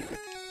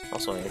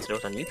 Also an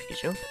antidote on you,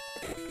 Pikachu.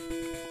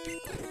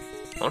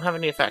 Won't have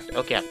any effect.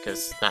 Okay, yeah,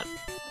 because not.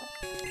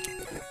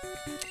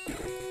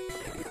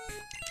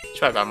 Should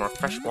probably buy more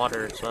fresh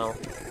water as well.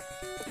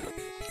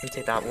 Didn't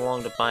take that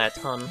long to buy a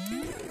ton.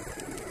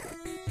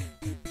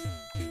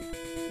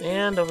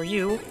 And over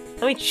you.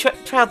 Let me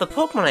try out the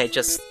Pokemon I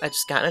just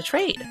got in a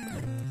trade.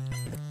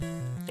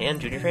 And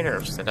Junior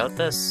Trainer, send out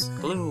this.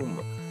 Gloom.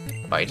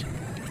 Bite.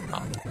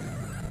 Oh.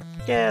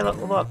 Yeah,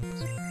 level up.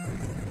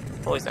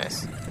 Always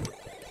nice.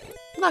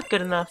 Not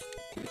good enough.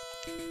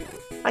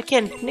 I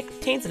can't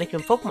obtain any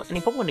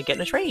Pokemon to get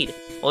in a trade.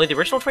 Only the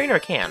original trainer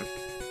can.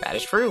 That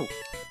is true.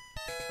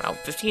 Route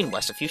 15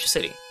 west of Fuchsia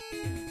City.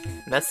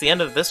 And that's the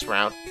end of this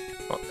route.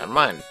 Well, never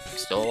mind.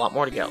 Still a lot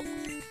more to go.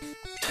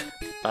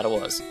 Thought it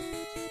was.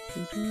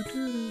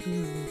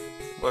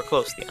 We're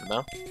close to the end,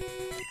 though.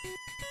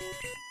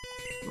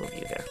 Move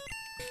you there.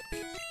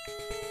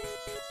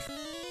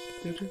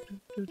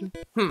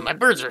 My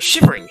birds are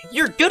shivering.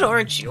 You're good,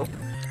 aren't you?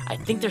 I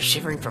think they're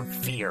shivering from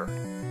fear.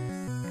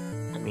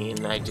 I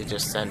mean, I did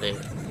just send a...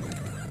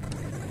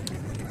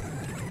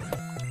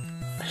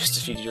 I just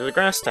defeated you with a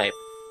grass type.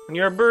 And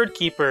you're a bird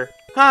keeper.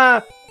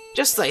 Ha!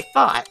 Just as I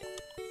thought.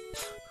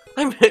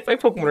 My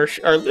Pokemon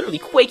are literally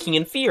quaking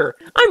in fear.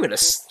 I'm gonna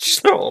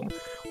snow them.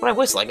 When I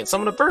whistle, I can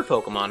summon a bird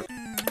Pokemon.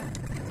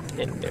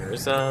 And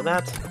there's,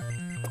 that.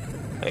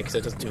 Because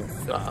it doesn't do,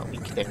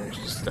 weak damage,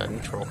 just,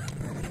 neutral.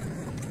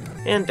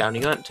 And down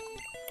you went.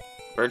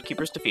 Bird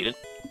Keeper's defeated.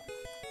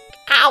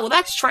 Ow,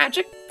 that's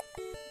tragic!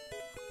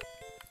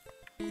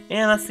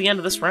 And that's the end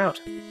of this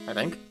route, I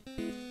think.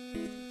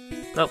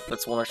 Nope,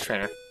 that's one less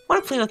trainer.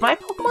 Wanna play with my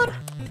Pokemon?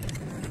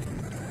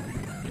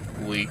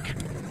 Weak.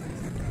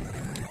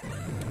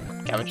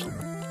 Cabbage.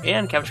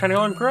 And Cabbage trying to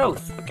go on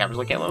growth. But Cabbage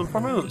like at level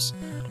 4 moves.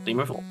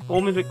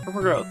 Hold me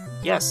for growth.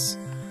 Yes.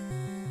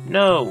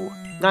 No.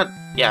 Not.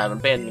 Yeah, I'm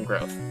abandoning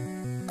growth.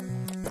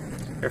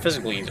 You're a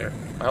physical user.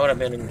 Why would I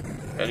abandon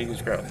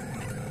use growth?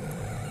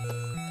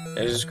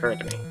 It is just occurring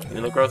to me.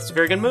 Even though growth is a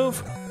very good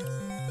move,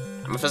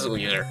 I'm a physical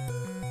user.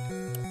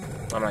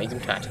 I'm not using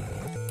cut.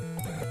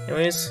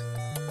 Anyways,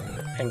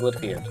 Pangolin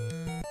defeated.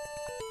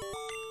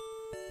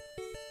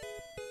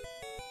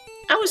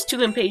 I was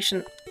too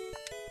impatient.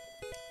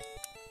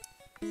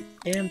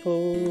 And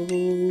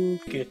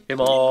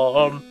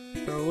Pokemon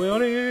are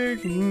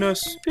winning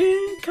us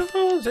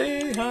because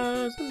it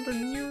hasn't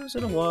been used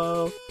in a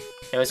while.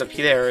 Anyways, up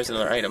here is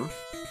another item.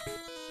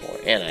 Or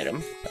an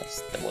item.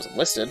 That wasn't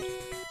listed.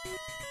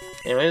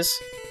 Anyways.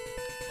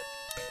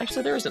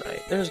 Actually, there's a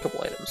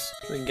couple items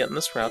we can get in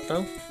this route,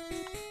 though.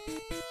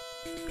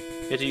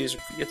 You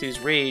have to use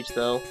Rage,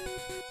 though.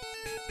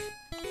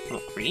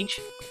 Oh, Rage?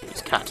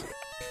 Use Cut.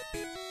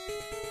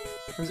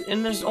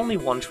 And there's only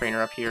one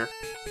trainer up here.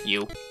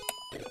 You.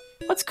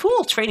 What's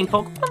cool? Trading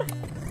Pokemon?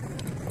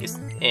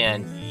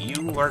 And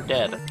you are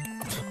dead.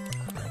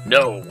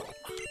 No.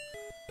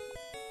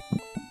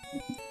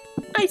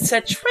 I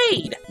said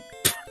trade!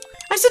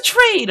 I said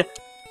trade!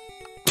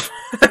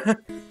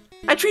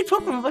 I trade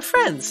Pokemon with my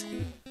friends!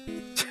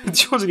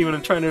 She wasn't even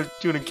trying to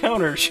do an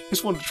encounter, she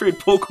just wanted to trade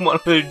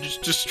Pokemon and they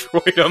just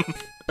destroyed them.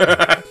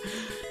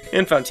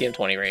 And found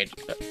TM20 Rage,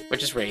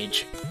 which is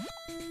Rage.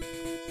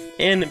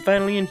 And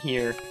finally in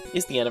here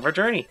is the end of our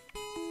journey.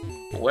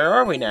 Where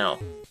are we now?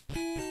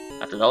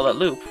 After all that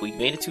loop, we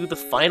made it to the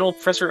final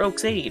Professor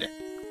Oak's aid.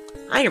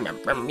 I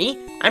remember me.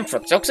 I'm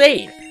Professor Oak's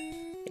aid.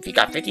 If you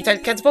got 50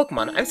 kinds of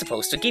Pokemon, I'm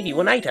supposed to give you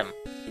an item.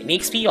 An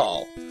EXP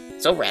all.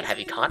 So, Rad, have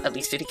you caught at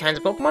least 50 kinds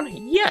of Pokemon?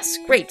 Yes,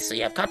 great, so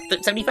you have caught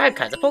 75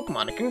 kinds of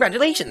Pokemon,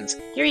 congratulations!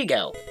 Here you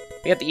go.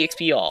 We have the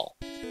EXP all.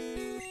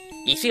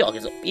 EXP all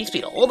gives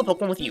EXP to all the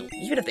Pokemon with you,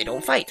 even if they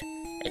don't fight.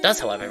 It does,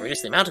 however,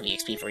 reduce the amount of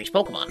EXP for each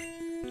Pokemon.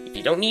 If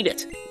you don't need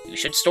it, you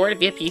should store it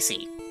via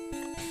PC.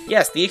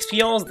 Yes, the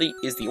EXP all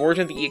is the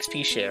origin of the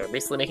EXP share,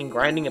 basically making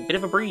grinding a bit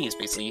of a breeze,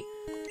 basically.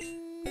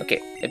 Okay,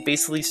 it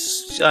basically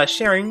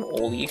sharing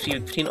all the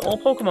EXP between all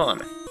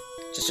Pokemon.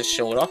 Just to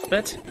show it off a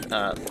bit,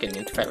 getting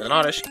into fight with an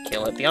Oddish,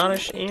 kill the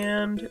Oddish,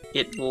 and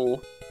it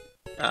will,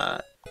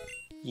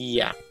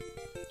 yeah.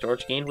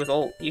 George gained with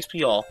all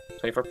EXP all,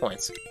 24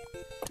 points.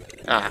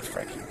 Ah,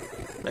 frick.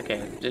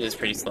 Okay, it is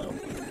pretty slow.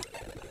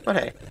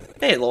 But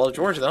hey, level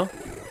George though.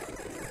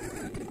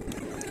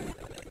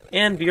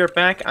 And be right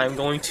back, I'm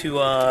going to,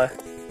 try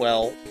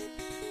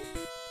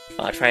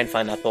and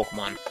find that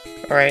Pokemon.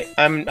 Alright,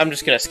 I'm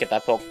just gonna skip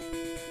that Pokemon.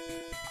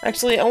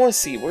 Actually, I want to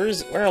see,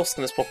 where else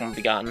can this Pokemon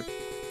be gotten?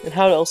 And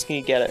how else can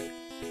you get it?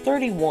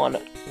 31.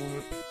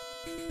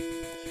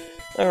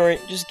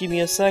 Alright, just give me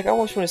a sec. I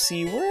just want to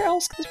see, where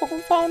else can this Pokemon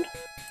be found?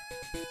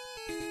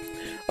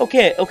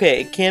 Okay,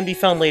 it can be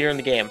found later in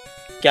the game.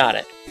 Got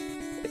it.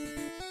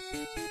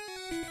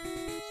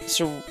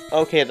 So,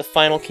 okay, the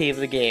final cave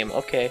of the game.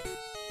 Okay.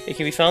 It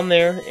can be found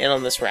there, and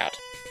on this route.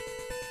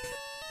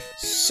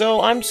 So,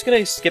 I'm just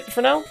gonna skip it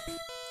for now.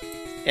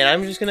 And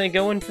I'm just gonna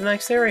go into the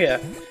next area.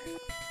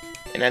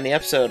 And end the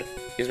episode.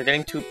 Because we're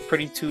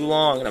getting too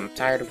long, and I'm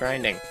tired of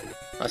grinding.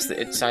 Unless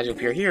it decides to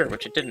appear here,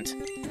 which it didn't.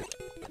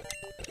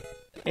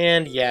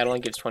 And yeah, it only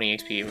gives 20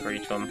 XP for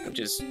each of them, which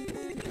is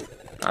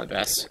not the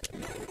best.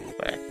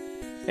 But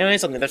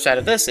anyways, on the other side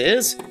of this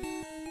is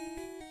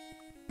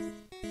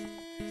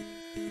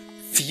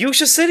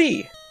Fuchsia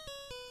City!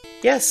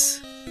 Yes,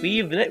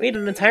 we've made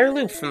an entire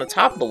loop from the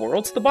top of the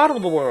world to the bottom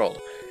of the world.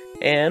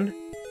 And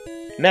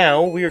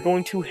now we are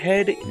going to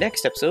head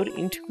next episode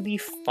into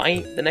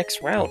the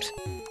next route,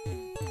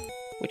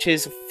 which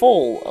is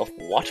full of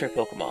water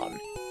Pokemon.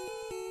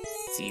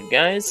 See you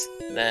guys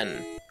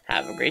then.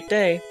 Have a great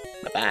day.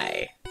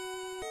 Bye-bye.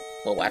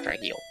 Well, after I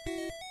heal.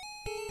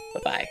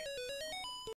 Bye-bye.